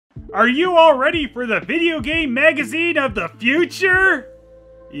Are you all ready for the video game magazine of the future?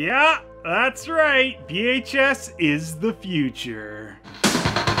 Yeah, that's right. VHS is the future.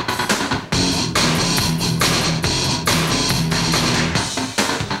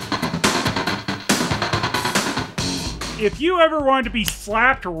 If you ever wanted to be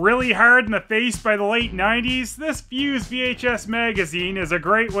slapped really hard in the face by the late 90s, this Phelous VHS magazine is a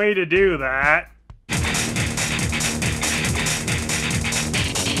great way to do that.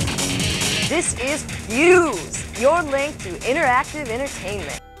 This is Phelous, your link to interactive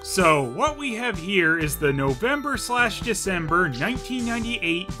entertainment. So, what we have here is the November/December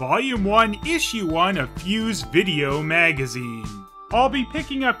 1998 Volume 1, Issue 1 of Phelous Video Magazine. I'll be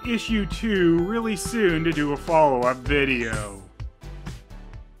picking up Issue 2 really soon to do a follow-up video.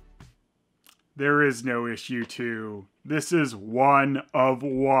 There is no Issue 2. This is 1 of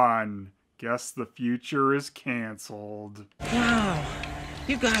 1. Guess the future is cancelled. Wow,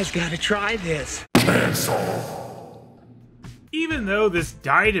 you guys gotta try this. Cancel. Even though this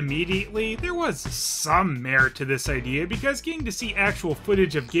died immediately, there was some merit to this idea because getting to see actual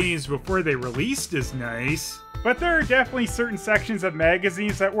footage of games before they released is nice. But there are definitely certain sections of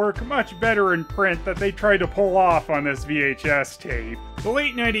magazines that work much better in print that they tried to pull off on this VHS tape. The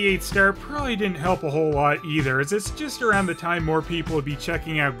late 98 start probably didn't help a whole lot either, as it's just around the time more people would be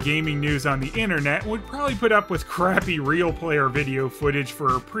checking out gaming news on the internet and would probably put up with crappy real player video footage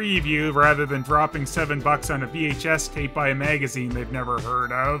for a preview rather than dropping $7 on a VHS tape by a magazine they've never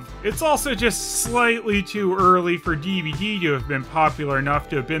heard of. It's also just slightly too early for DVD to have been popular enough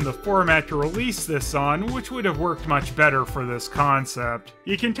to have been the format to release this on, which would have worked much better for this concept.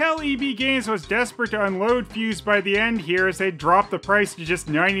 You can tell EB Games was desperate to unload Phelous by the end here, as they dropped the price to just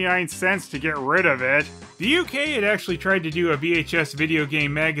 99 cents to get rid of it. The UK had actually tried to do a VHS video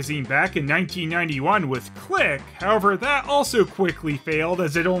game magazine back in 1991 with Click, however that also quickly failed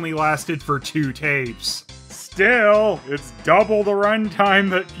as it only lasted for 2 tapes. Still, it's double the runtime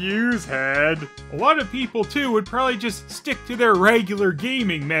that Phelous had. A lot of people too would probably just stick to their regular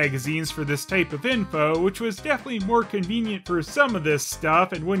gaming magazines for this type of info, which was definitely more convenient for some of this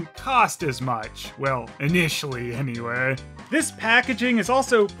stuff and wouldn't cost as much. Well, initially anyway. This packaging is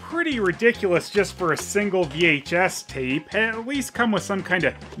also pretty ridiculous just for a single VHS tape. Had at least come with some kind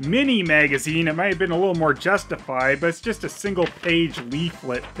of mini magazine, it might have been a little more justified, but it's just a single page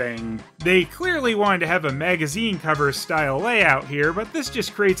leaflet thing. They clearly wanted to have a magazine cover style layout here, but this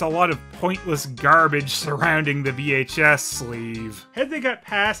just creates a lot of pointless garbage surrounding the VHS sleeve. Had they got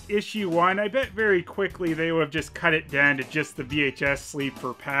past issue 1, I bet very quickly they would have just cut it down to just the VHS sleeve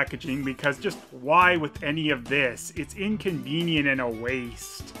for packaging, because just why with any of this? It's inconvenient and a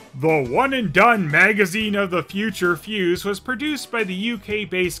waste. The one and done magazine of the future Phelous was produced by the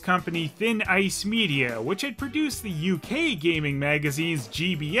UK-based company Thin Ice Media, which had produced the UK gaming magazines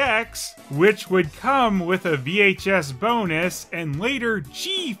GBX, which would come with a VHS bonus, and later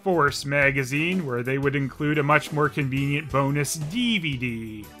G-Force magazine, where they would include a much more convenient bonus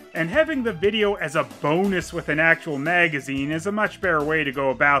DVD. And having the video as a bonus with an actual magazine is a much better way to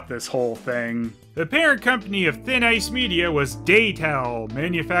go about this whole thing. The parent company of Thin Ice Media was Daytel,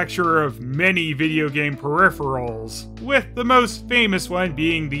 manufacturer of many video game peripherals, with the most famous one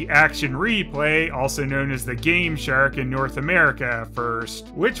being the Action Replay, also known as the Game Shark in North America first,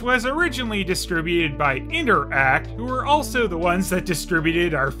 which was originally distributed by Interact, who were also the ones that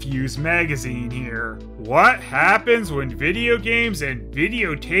distributed our Phelous magazine here. What happens when video games and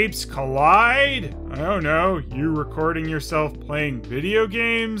videotapes collide? I don't know, you recording yourself playing video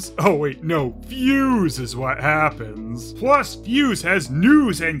games? Oh wait, no, Phelous is what happens. Plus, Phelous has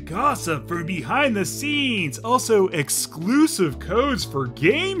news and gossip from behind the scenes, also exclusive codes for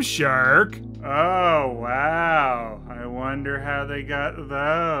Game Shark. Oh wow, I wonder how they got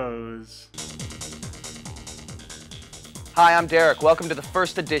those. Hi, I'm Derek. Welcome to the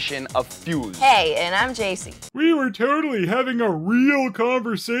first edition of Phelous. Hey, and I'm JC. We were totally having a real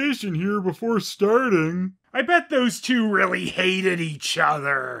conversation here before starting. I bet those two really hated each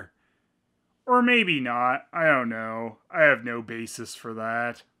other. Or maybe not. I don't know. I have no basis for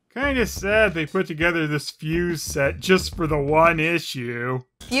that. Kinda sad they put together this Phelous set just for the one issue.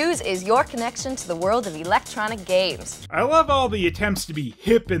 Phelous is your connection to the world of electronic games. I love all the attempts to be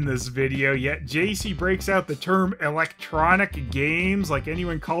hip in this video, yet JC breaks out the term electronic games like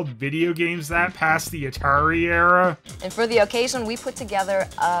anyone called video games that past the Atari era. And for the occasion, we put together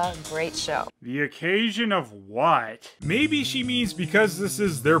a great show. The occasion of what? Maybe she means because this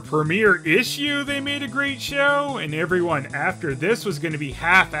is their premiere issue they made a great show, and everyone after this was going to be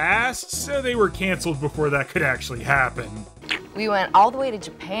half-assed, so they were canceled before that could actually happen. We went all the way to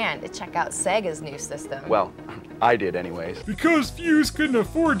Japan to check out Sega's new system. Well, I did anyways. Because Phelous couldn't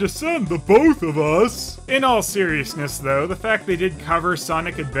afford to send the both of us. In all seriousness though, the fact they did cover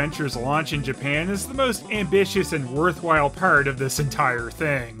Sonic Adventure's launch in Japan is the most ambitious and worthwhile part of this entire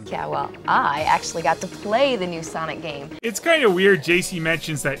thing. Yeah, well, I actually got to play the new Sonic game. It's kind of weird JC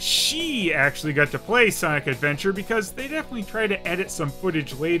mentions that she actually got to play Sonic Adventure because they definitely try to edit some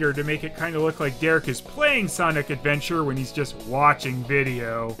footage later to make it kind of look like Derek is playing Sonic Adventure when he's just watching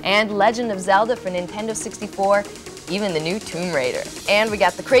video. And Legend of Zelda for Nintendo 64, even the new Tomb Raider. And we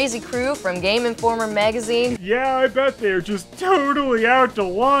got the crazy crew from Game Informer magazine. Yeah, I bet they're just totally out to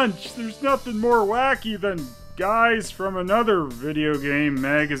lunch. There's nothing more wacky than guys from another video game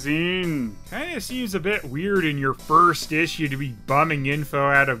magazine. Kinda seems a bit weird in your first issue to be bumming info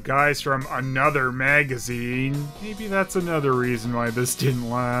out of guys from another magazine. Maybe that's another reason why this didn't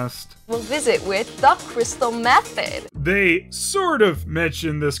last. We'll visit with the Crystal Method. They sort of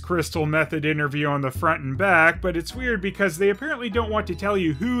mention this Crystal Method interview on the front and back, but it's weird because they apparently don't want to tell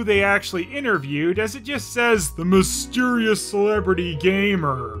you who they actually interviewed, as it just says the mysterious celebrity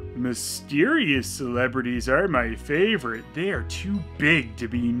gamer. Mysterious celebrities are my favorite. They are too big to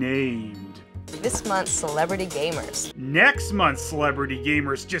be named. This month's Celebrity Gamers. Next month's Celebrity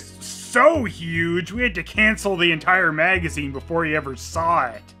Gamers just so huge, we had to cancel the entire magazine before you ever saw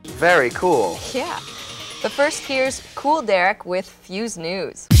it. Very cool. Yeah. But first, here's Cool Derek with Fuse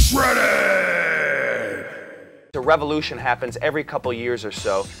News. Ready! A revolution happens every couple years or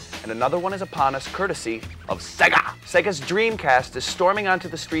so, and another one is upon us courtesy of Sega. Sega's Dreamcast is storming onto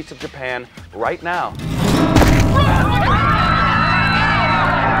the streets of Japan right now.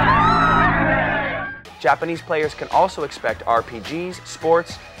 Japanese players can also expect RPGs,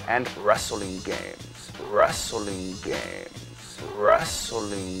 sports, and wrestling games. Wrestling games.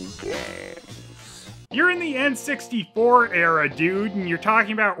 Wrestling games. You're in the N64 era, dude, and you're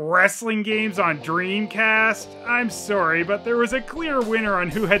talking about wrestling games on Dreamcast? I'm sorry, but there was a clear winner on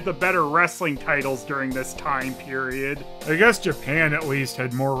who had the better wrestling titles during this time period. I guess Japan at least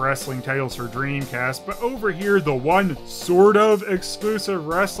had more wrestling titles for Dreamcast, but over here the one sort of exclusive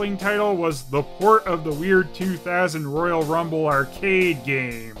wrestling title was the port of the weird 2000 Royal Rumble arcade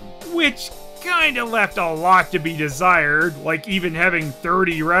game, which kinda left a lot to be desired, like even having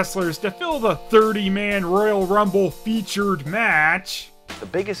 30 wrestlers to fill the 30-man Royal Rumble featured match. The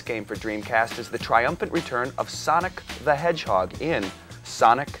biggest game for Dreamcast is the triumphant return of Sonic the Hedgehog in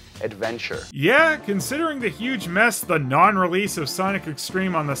Sonic Adventure. Yeah, considering the huge mess the non-release of Sonic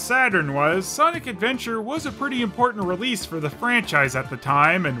Extreme on the Saturn was, Sonic Adventure was a pretty important release for the franchise at the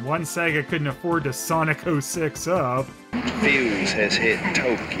time, and one Sega couldn't afford to Sonic 06 up. Phelous has hit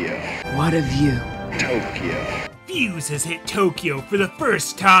Tokyo. What a view. Tokyo. Phelous has hit Tokyo for the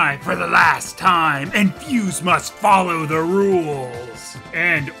first time, for the last time, and Phelous must follow the rules.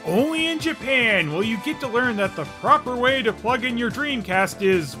 And only in Japan will you get to learn that the proper way to plug in your Dreamcast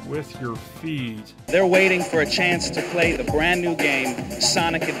is with your feet. They're waiting for a chance to play the brand new game,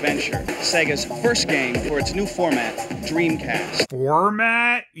 Sonic Adventure, Sega's first game for its new format, Dreamcast.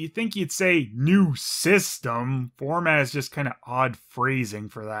 Format? You'd think you'd say new system. Format is just kind of odd phrasing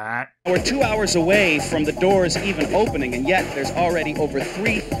for that. We're 2 hours away from the doors even opening, and yet there's already over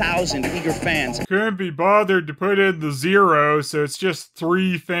 3,000 eager fans. Couldn't be bothered to put in the 0, so it's just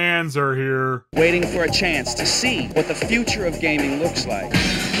 3 fans are here. Waiting for a chance to see what the future of gaming looks like.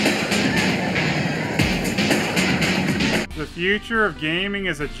 The future of gaming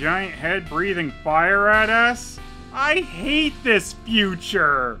is a giant head breathing fire at us? I hate this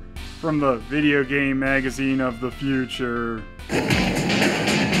future! From the Video Game Magazine of the Future.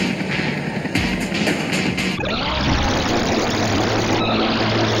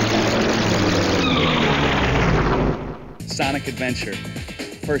 Sonic Adventure,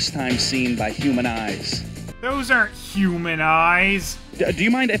 first time seen by human eyes. Those aren't human eyes. Do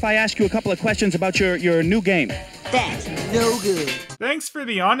you mind if I ask you a couple of questions about your new game? That's no good. Thanks for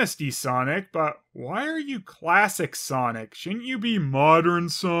the honesty, Sonic, but why are you classic Sonic? Shouldn't you be modern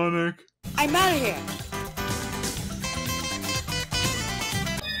Sonic? I'm out of here.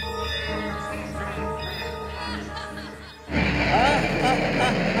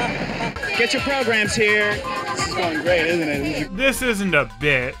 Get your programs here. This is going great, isn't it? This isn't a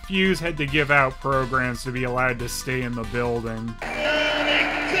bit. Fuse had to give out programs to be allowed to stay in the building.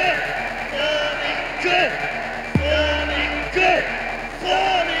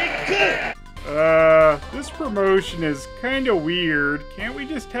 This promotion is kinda weird. Can't we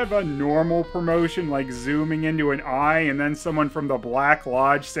just have a normal promotion like zooming into an eye and then someone from the Black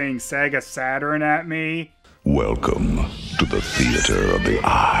Lodge saying Sega Saturn at me? Welcome to the Theater of the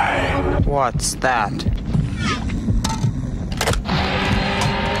Eye. What's that?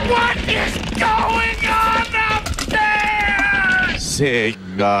 What is going on up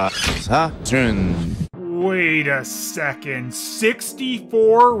Sega Saturn. Wait a second,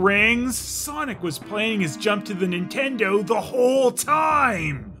 64 rings? Sonic was planning his jump to the Nintendo the whole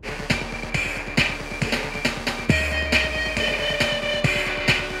time!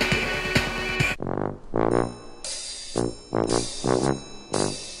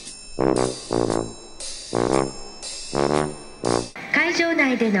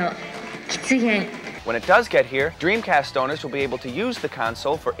 When it does get here, Dreamcast owners will be able to use the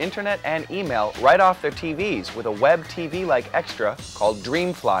console for internet and email right off their TVs with a web TV-like extra called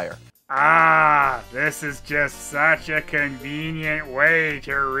Dreamflyer. Ah, this is just such a convenient way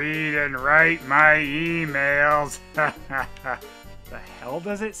to read and write my emails. The hell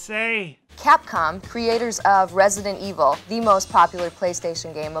does it say? Capcom, creators of Resident Evil, the most popular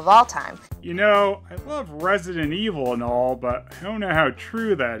PlayStation game of all time. You know, I love Resident Evil and all, but I don't know how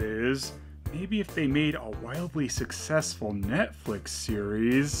true that is. Maybe if they made a wildly successful Netflix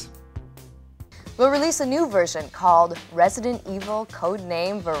series. We'll release a new version called Resident Evil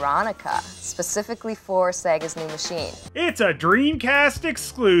Codename Veronica, specifically for Sega's new machine. It's a Dreamcast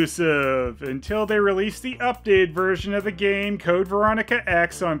exclusive until they release the updated version of the game, Code Veronica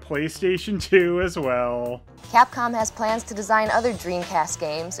X, on PlayStation 2 as well. Capcom has plans to design other Dreamcast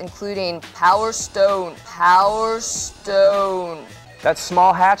games, including Power Stone. That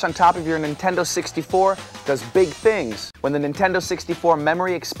small hatch on top of your Nintendo 64 does big things when the Nintendo 64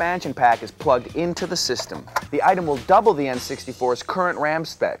 memory expansion pack is plugged into the system. The item will double the N64's current RAM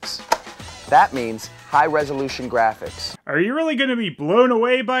specs. That means high-resolution graphics. Are you really going to be blown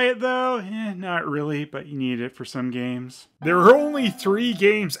away by it though? Not really, but you need it for some games. There were only 3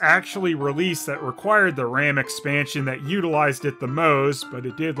 games actually released that required the RAM expansion that utilized it the most, but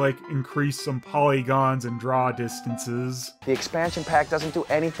it did increase some polygons and draw distances. The expansion pack doesn't do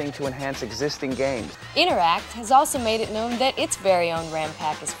anything to enhance existing games. Interact has also made it known that its very own RAM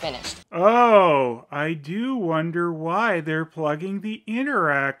pack is finished. Oh, I do wonder why they're plugging the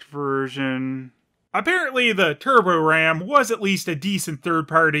Interact version. Apparently, the Turbo RAM was at least a decent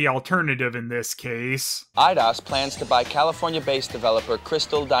third-party alternative in this case. IDOS plans to buy California-based developer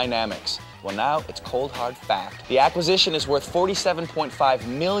Crystal Dynamics. Well, now it's cold hard fact. The acquisition is worth $47.5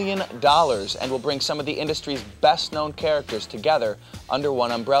 million and will bring some of the industry's best-known characters together under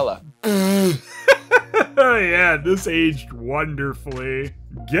one umbrella. Yeah, this aged wonderfully.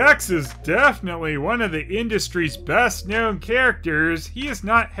 Gex is definitely one of the industry's best-known characters. He has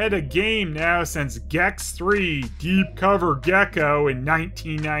not had a game now since Gex 3 Deep Cover Gecko in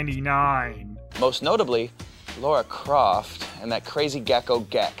 1999. Most notably, Lara Croft and that crazy gecko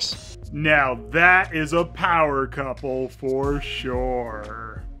Gex. Now that is a power couple for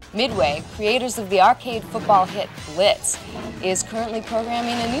sure. Midway, creators of the arcade football hit Blitz, is currently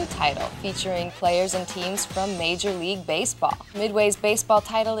programming a new title featuring players and teams from Major League Baseball. Midway's baseball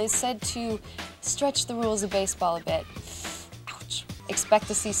title is said to stretch the rules of baseball a bit. Ouch. Expect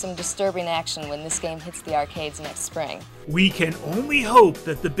to see some disturbing action when this game hits the arcades next spring. We can only hope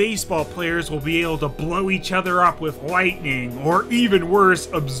that the baseball players will be able to blow each other up with lightning, or even worse,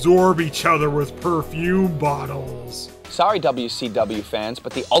 absorb each other with perfume bottles. Sorry, WCW fans,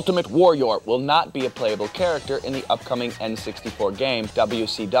 but the Ultimate Warrior will not be a playable character in the upcoming N64 game,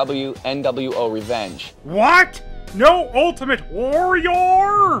 WCW NWO Revenge. What? No Ultimate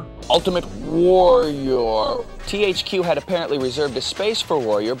Warrior? Ultimate Warrior. THQ had apparently reserved a space for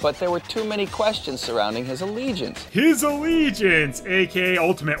Warrior, but there were too many questions surrounding his allegiance. His allegiance, aka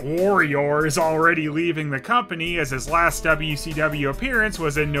Ultimate Warrior, is already leaving the company as his last WCW appearance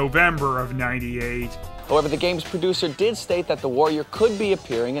was in November of '98. However, the game's producer did state that the Warrior could be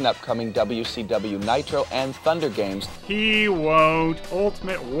appearing in upcoming WCW Nitro and Thunder games. He won't.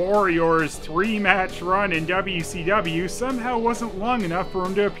 Ultimate Warrior's 3-match run in WCW somehow wasn't long enough for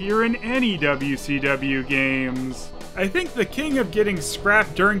him to appear in any WCW games. I think the king of getting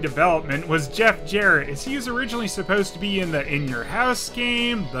scrapped during development was Jeff Jarrett, as he was originally supposed to be in the In Your House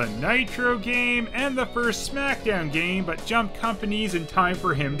game, the Nitro game, and the first SmackDown game, but jumped companies in time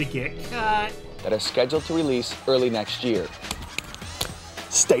for him to get cut. That are scheduled to release early next year.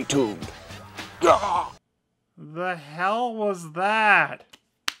 Stay tuned. The hell was that?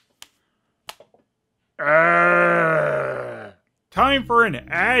 Time for an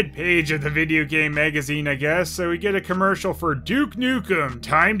ad page of the Video Game Magazine, I guess, so we get a commercial for Duke Nukem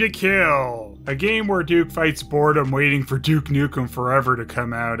Time to Kill. A game where Duke fights boredom waiting for Duke Nukem Forever to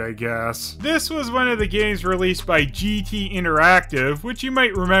come out, I guess. This was one of the games released by GT Interactive, which you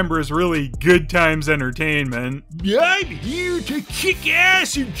might remember as really Good Times Entertainment. I'm here to kick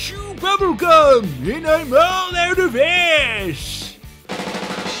ass and chew bubblegum, and I'm all out of ash.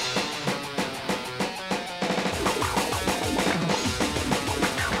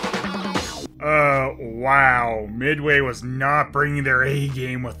 Wow, Midway was not bringing their A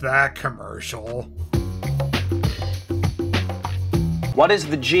game with that commercial. What is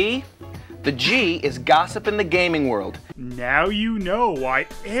the G? The G is gossip in the gaming world. Now you know why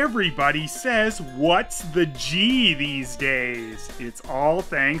everybody says, "What's the G" these days? It's all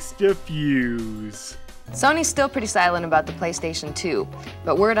thanks to Phelous. Sony's still pretty silent about the PlayStation 2,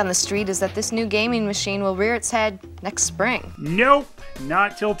 but word on the street is that this new gaming machine will rear its head next spring. Nope,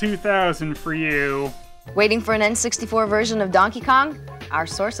 not till 2000 for you. Waiting for an N64 version of Donkey Kong? Our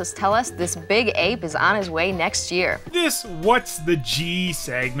sources tell us this big ape is on his way next year. This What's the G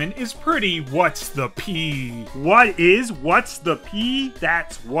segment is pretty What's the P. What is What's the P?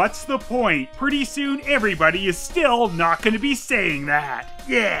 That's what's the point. Pretty soon everybody is still not going to be saying that.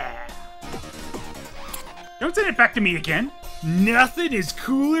 Yeah. Don't send it back to me again. Nothing is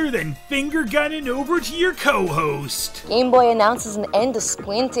cooler than finger gunning over to your co-host. Game Boy announces an end to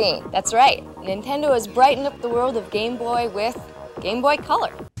squinting. That's right, Nintendo has brightened up the world of Game Boy with Game Boy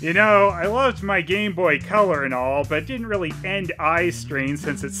Color. You know, I loved my Game Boy Color and all, but it didn't really end eye strain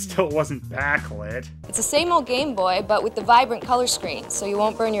since it still wasn't backlit. It's the same old Game Boy, but with the vibrant color screen, so you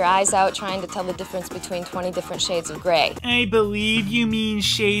won't burn your eyes out trying to tell the difference between 20 different shades of gray. I believe you mean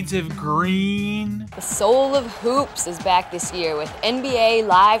shades of green. The soul of hoops is back this year with NBA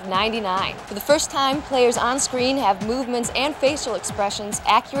Live 99. For the first time, players on screen have movements and facial expressions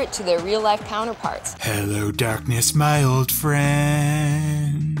accurate to their real-life counterparts. Hello, darkness, my old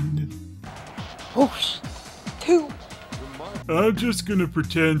friend. Whoosh! Two! I'm just gonna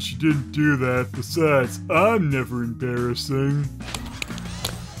pretend she didn't do that. Besides, I'm never embarrassing.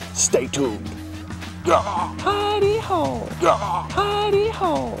 Stay tuned. Hidey ho! Hidey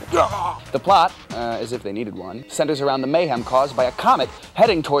ho! The plot, as if they needed one, centers around the mayhem caused by a comet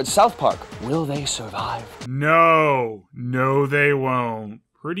heading towards South Park. Will they survive? No, they won't.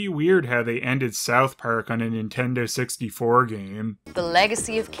 Pretty weird how they ended South Park on a Nintendo 64 game. The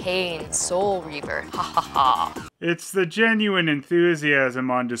Legacy of Kain, Soul Reaver. Ha ha ha. It's the genuine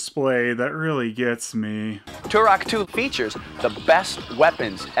enthusiasm on display that really gets me. Turok 2 features the best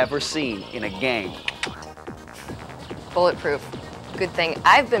weapons ever seen in a game. Bulletproof. Good thing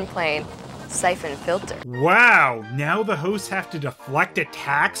I've been playing Siphon Filter. Wow, now the hosts have to deflect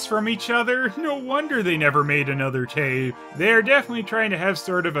attacks from each other? No wonder they never made another tape. They're definitely trying to have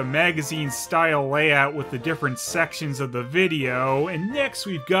sort of a magazine-style layout with the different sections of the video, and next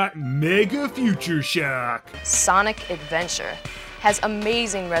we've got Mega Future Shock. Sonic Adventure has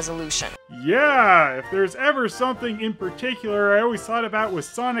amazing resolution. Yeah, if there's ever something in particular I always thought about with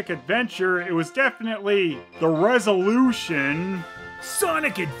Sonic Adventure, it was definitely the resolution.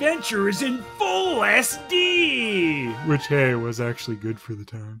 Sonic Adventure is in full SD! Which, hey, was actually good for the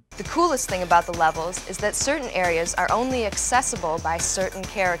time. The coolest thing about the levels is that certain areas are only accessible by certain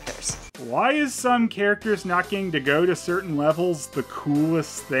characters. Why is some characters not getting to go to certain levels the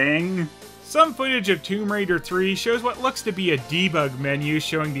coolest thing? Some footage of Tomb Raider 3 shows what looks to be a debug menu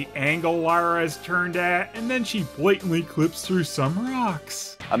showing the angle Lara is turned at, and then she blatantly clips through some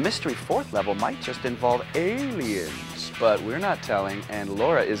rocks. A mystery fourth level might just involve aliens, but we're not telling, and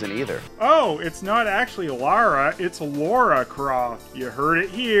Laura isn't either. Oh, it's not actually Lara, it's Laura Croft. You heard it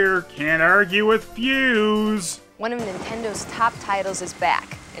here, can't argue with Phelous. One of Nintendo's top titles is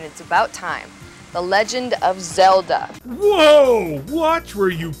back, and it's about time. The Legend of Zelda. Whoa! Watch where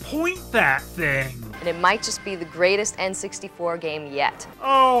you point that thing! And it might just be the greatest N64 game yet.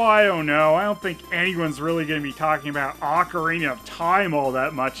 Oh, I don't know. I don't think anyone's really going to be talking about Ocarina of Time all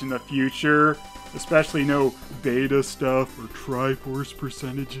that much in the future. Especially no beta stuff or Triforce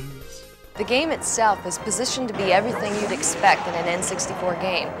percentages. The game itself is positioned to be everything you'd expect in an N64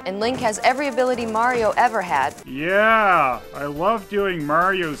 game, and Link has every ability Mario ever had. Yeah, I love doing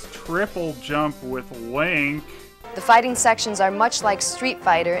Mario's triple jump with Link. The fighting sections are much like Street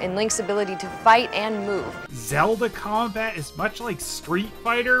Fighter in Link's ability to fight and move. Zelda combat is much like Street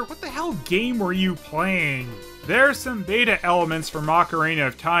Fighter? What the hell game were you playing? There's some beta elements from Ocarina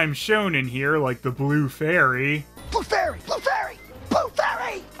of Time shown in here, like the Blue Fairy. Blue fairy! Blue fairy! Blue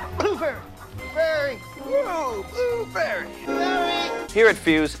fairy! Blue fairy! Fairy! Whoa! Blue fairy! Fairy! Here at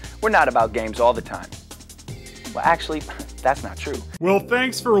Phelous, we're not about games all the time. Well, actually, that's not true. Well,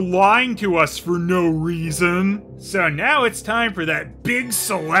 thanks for lying to us for no reason. So now it's time for that big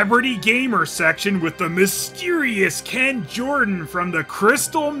celebrity gamer section with the mysterious Ken Jordan from the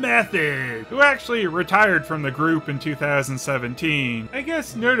Crystal Method, who actually retired from the group in 2017. I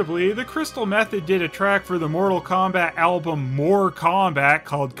guess notably, the Crystal Method did a track for the Mortal Kombat album More Kombat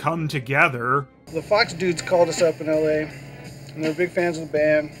called Come Together. The Fox dudes called us up in LA. and they're big fans of the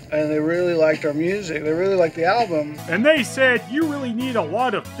band, and they really liked our music. They really liked the album. And they said you really need a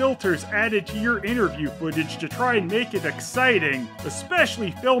lot of filters added to your interview footage to try and make it exciting,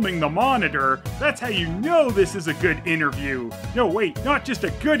 especially filming the monitor. That's how you know this is a good interview. No, wait, not just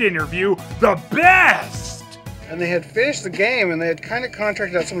a good interview, the best! And they had finished the game, and they had kind of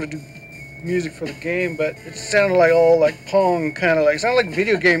contracted out someone to do music for the game, but it sounded like all like Pong, kind of like, it sounded like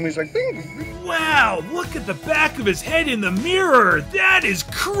video game music, like bing. Wow, look at the back of his head in the mirror. That is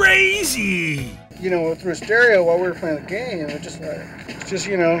crazy. You know, through a stereo while we were playing the game, it's just,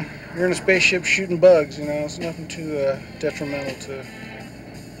 you know, you're in a spaceship shooting bugs, you know, it's nothing too detrimental to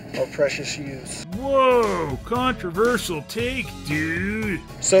our precious youth. Whoa, controversial take, dude.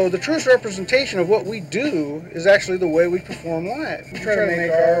 So the truest representation of what we do is actually the way we perform live. We try to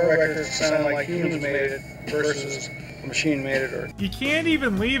make our records sound like humans made it versus a machine made it. Or you can't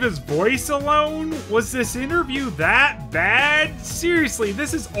even leave his voice alone? Was this interview that bad? Seriously,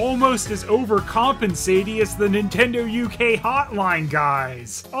 this is almost as overcompensating as the Nintendo UK hotline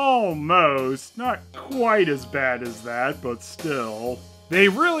guys. Almost. Not quite as bad as that, but still. They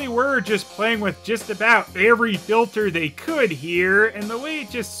really were just playing with just about every filter they could here, and the way it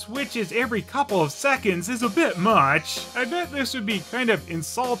just switches every couple of seconds is a bit much. I bet this would be kind of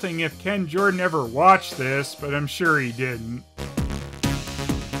insulting if Ken Jordan ever watched this, but I'm sure he didn't.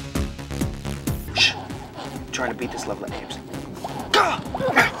 Shh. I'm trying to beat this level of names.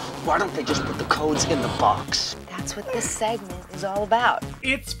 Why don't they just put the codes in the box? That's what this segment is all about.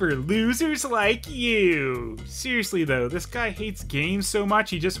 It's for losers like you. Seriously though, this guy hates games so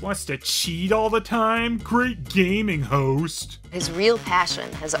much he just wants to cheat all the time. Great gaming host. His real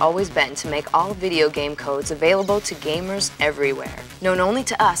passion has always been to make all video game codes available to gamers everywhere. Known only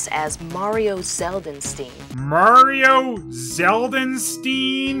to us as Mario Zeldenstein. Mario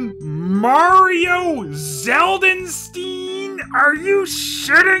Zeldenstein? Mario Zeldenstein? Are you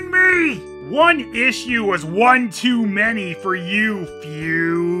shitting me? One issue was one too many for you,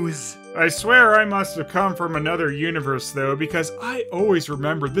 Phelous. I swear I must have come from another universe though, because I always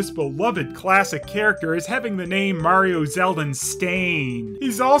remember this beloved classic character as having the name Mario Zeldenstein.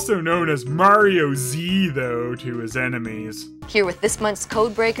 He's also known as Mario Z though to his enemies. Here with this month's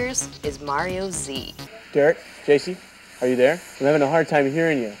Code Breakers is Mario Z. Derek, JC, are you there? I'm having a hard time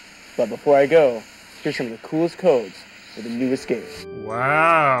hearing you, but before I go, here's some of the coolest codes for the newest games.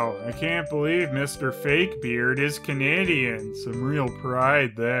 Wow, I can't believe Mr. Fake Beard is Canadian. Some real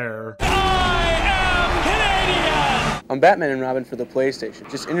pride there. I am Canadian! I'm Batman and Robin for the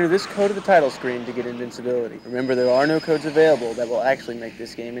PlayStation. Just enter this code at the title screen to get invincibility. Remember, there are no codes available that will actually make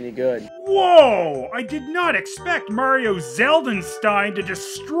this game any good. Whoa! I did not expect Mario Zeldenstein to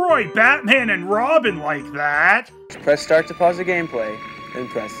destroy Batman and Robin like that! Just press start to pause the gameplay, then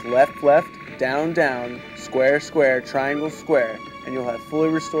press left, left, down, down, square, square, triangle, square, and you'll have fully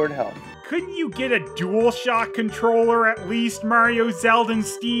restored health. Couldn't you get a DualShock controller at least, Mario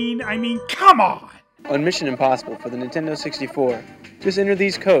Zeldenstein? I mean, come on! On Mission Impossible for the Nintendo 64, just enter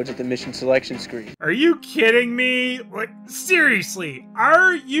these codes at the mission selection screen. Are you kidding me? Like, seriously,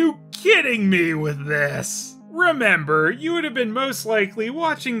 are you kidding me with this? Remember, you would have been most likely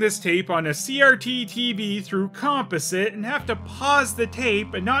watching this tape on a CRT TV through composite and have to pause the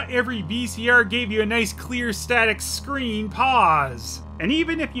tape, and not every VCR gave you a nice clear static screen pause. And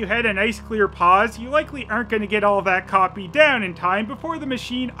even if you had a nice clear pause, you likely aren't going to get all that copied down in time before the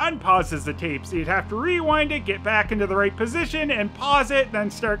machine unpauses the tape, so you'd have to rewind it, get back into the right position, and pause it,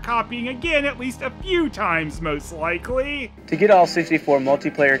 then start copying again at least a few times most likely. To get all 64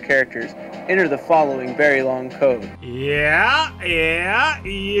 multiplayer characters, enter the following very long code. Yeah,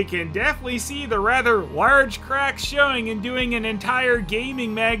 you can definitely see the rather large cracks showing in doing an entire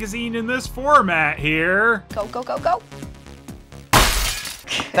gaming magazine in this format here. Go, go, go, go.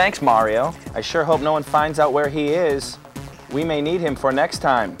 Thanks, Mario. I sure hope no one finds out where he is. We may need him for next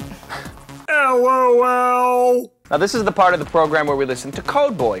time. LOL! Now this is the part of the program where we listen to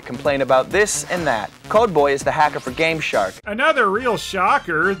Codeboy complain about this and that. Codeboy is the hacker for Game Shark. Another real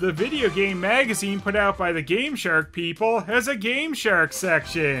shocker, the video game magazine put out by the Game Shark people has a Game Shark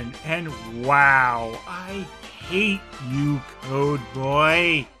section. And wow, I hate you,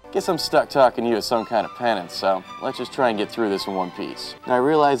 Codeboy. Guess I'm stuck talking to you as some kind of penance, so let's just try and get through this in one piece. Now I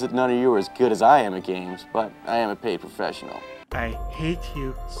realize that none of you are as good as I am at games, but I am a paid professional. I hate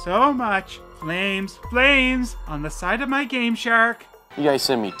you so much. Flames, flames on the side of my Game Shark. You guys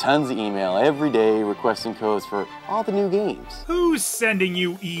send me tons of email every day requesting codes for all the new games. Who's sending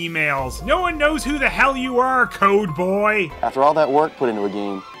you emails? No one knows who the hell you are, Codeboy. After all that work put into a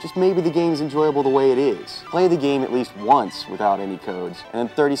game, just maybe the game's enjoyable the way it is. Play the game at least once without any codes, and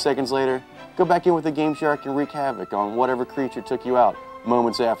then 30 seconds later, Go back in with the Game Shark and wreak havoc on whatever creature took you out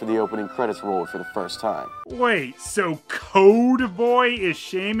moments after the opening credits rolled for the first time. Wait, so Code Boy is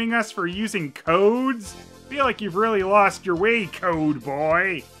shaming us for using codes? I feel like you've really lost your way, Code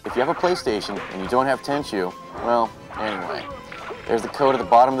Boy. If you have a PlayStation and you don't have Tenchu, well, anyway. There's the code at the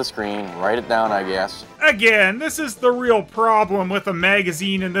bottom of the screen. Write it down, I guess. Again, this is the real problem with a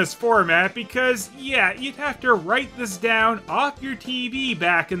magazine in this format because, yeah, you'd have to write this down off your TV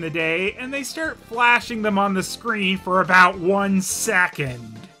back in the day, and they start flashing them on the screen for about 1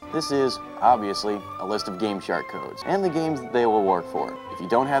 second. This is, obviously, a list of Game Shark codes, and the games that they will work for. If you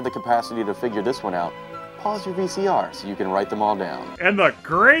don't have the capacity to figure this one out, pause your VCR so you can write them all down. And the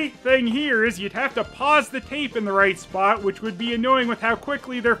great thing here is you'd have to pause the tape in the right spot, which would be annoying with how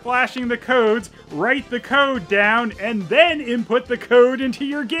quickly they're flashing the codes, write the code down, and then input the code into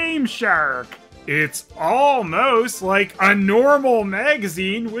your Game Shark. It's almost like a normal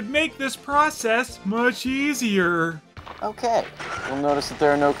magazine would make this process much easier. Okay, you'll notice that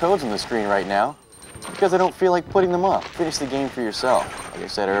there are no codes on the screen right now. It's because I don't feel like putting them up. Finish the game for yourself, like I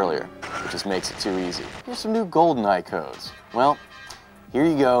said earlier. It just makes it too easy. Here's some new GoldenEye codes. Well, here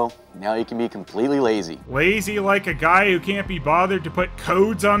you go. Now you can be completely lazy. Lazy like a guy who can't be bothered to put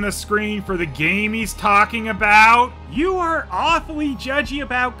codes on the screen for the game he's talking about? You are awfully judgy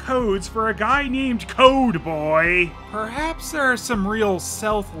about codes for a guy named Code Boy. Perhaps there are some real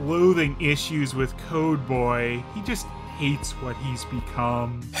self-loathing issues with Code Boy. He just hates what he's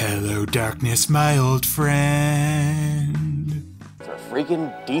become. Hello, darkness, my old friend. For a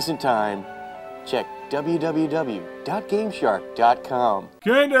freaking decent time, check www.gameshark.com.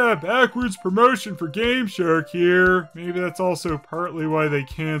 Kinda backwards promotion for Game Shark here. Maybe that's also partly why they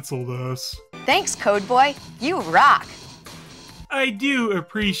canceled us. Thanks, Code Boy. You rock. I do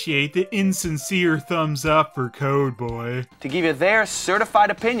appreciate the insincere thumbs up for Code Boy. To give you their certified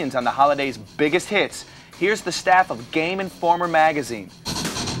opinions on the holiday's biggest hits, here's the staff of Game Informer magazine.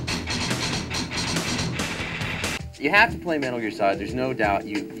 You have to play Metal Gear Solid. There's no doubt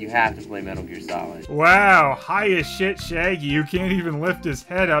you have to play Metal Gear Solid. Wow, high as shit Shaggy, who can't even lift his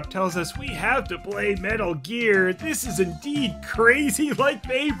head up, tells us we have to play Metal Gear. This is indeed crazy like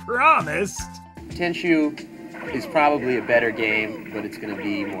they promised. Tenchu is probably a better game, but it's going to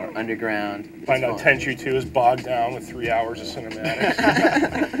be more underground. Find out Tenchu 2 is bogged down with 3 hours of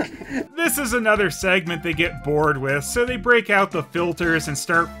cinematics. This is another segment they get bored with, so they break out the filters and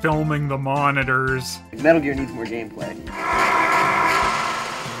start filming the monitors. Metal Gear needs more gameplay.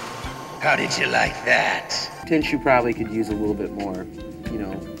 How did you like that? Tenchu probably could use a little bit more,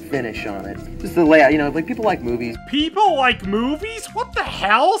 finish on it. Just the layout, like people like movies. People like movies? What the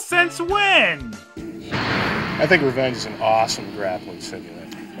hell? Since when? I think Revenge is an awesome grappling simulator.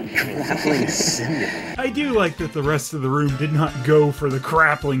 Grappling simulator. I do like that the rest of the room did not go for the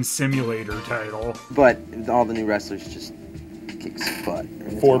grappling simulator title. But all the new wrestlers just kicks butt.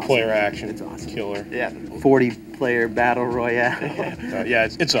 4-player action. It's awesome. Killer. Yeah. 40-player battle royale. Yeah,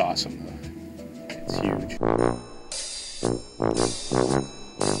 it's awesome. It's huge.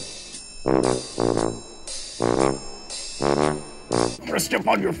 Pressed up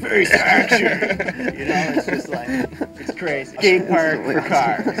on your face action. It's just like, it's crazy. Skate park for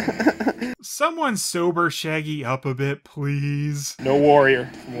cars. Someone sober Shaggy up a bit, please. No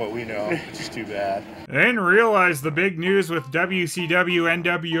warrior, from what we know, which is too bad. I didn't realize the big news with WCW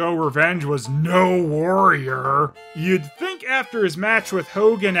NWO Revenge was no warrior. You'd think after his match with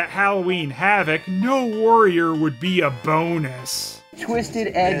Hogan at Halloween Havoc, no warrior would be a bonus.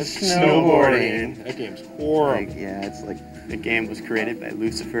 Twisted Edge snowboarding. That game's horrible. It's like the game was created by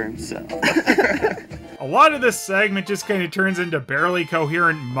Lucifer himself. A lot of this segment just kind of turns into barely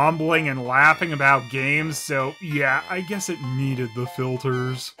coherent mumbling and laughing about games, so yeah, I guess it needed the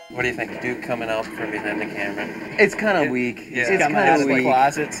filters. What do you think, Duke coming out from behind the camera? It's kind of weak. Yeah. It's coming out of the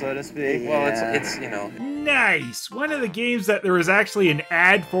closet, so to speak. Well, Yeah. it's Nice! One of the games that there was actually an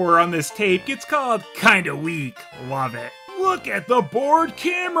ad for on this tape gets called Kinda Weak. Love it. Look at the bored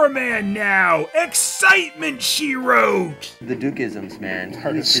cameraman now! Excitement, she wrote! The Dukeisms, man.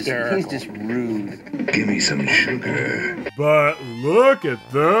 Are He's hysterical. just rude. Give me some sugar. But look at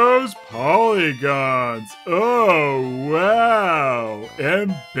those polygons! Oh, wow!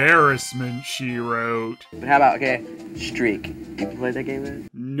 Embarrassment, she wrote. But how about, Streak? You played that game yet?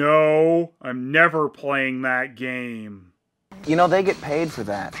 No, I'm never playing that game. They get paid for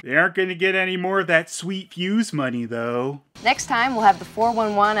that. They aren't gonna get any more of that sweet Fuse money, though. Next time, we'll have the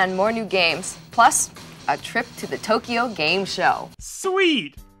 411 on more new games, plus a trip to the Tokyo Game Show.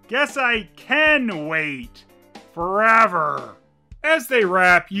 Sweet! Guess I can wait. Forever. As they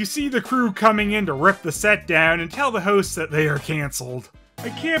wrap, you see the crew coming in to rip the set down and tell the hosts that they are canceled. I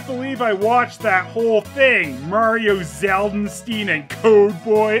can't believe I watched that whole thing. Mario Zeldenstein and Code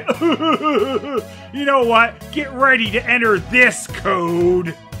Boy. You know what? Get ready to enter this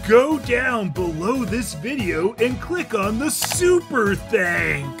code. Go down below this video and click on the super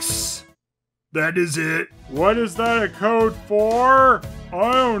thanks. That is it. What is that a code for?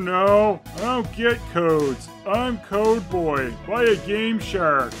 I don't know. I don't get codes. I'm Code Boy. Buy a Game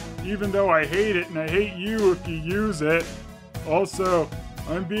Shark. Even though I hate it and I hate you if you use it. Also,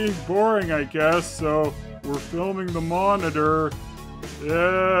 I'm being boring, I guess, so we're filming the monitor.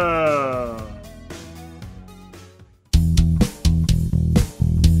 Yeah.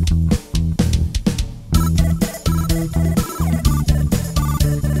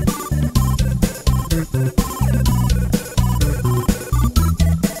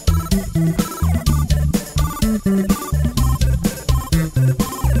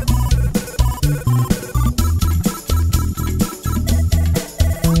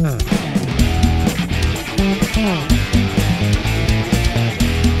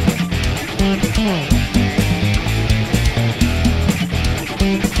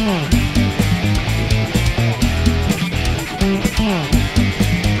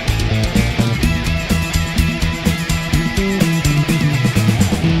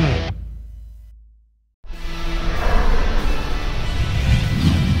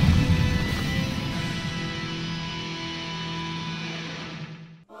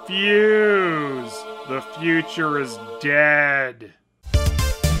 Phelous, the future is dead.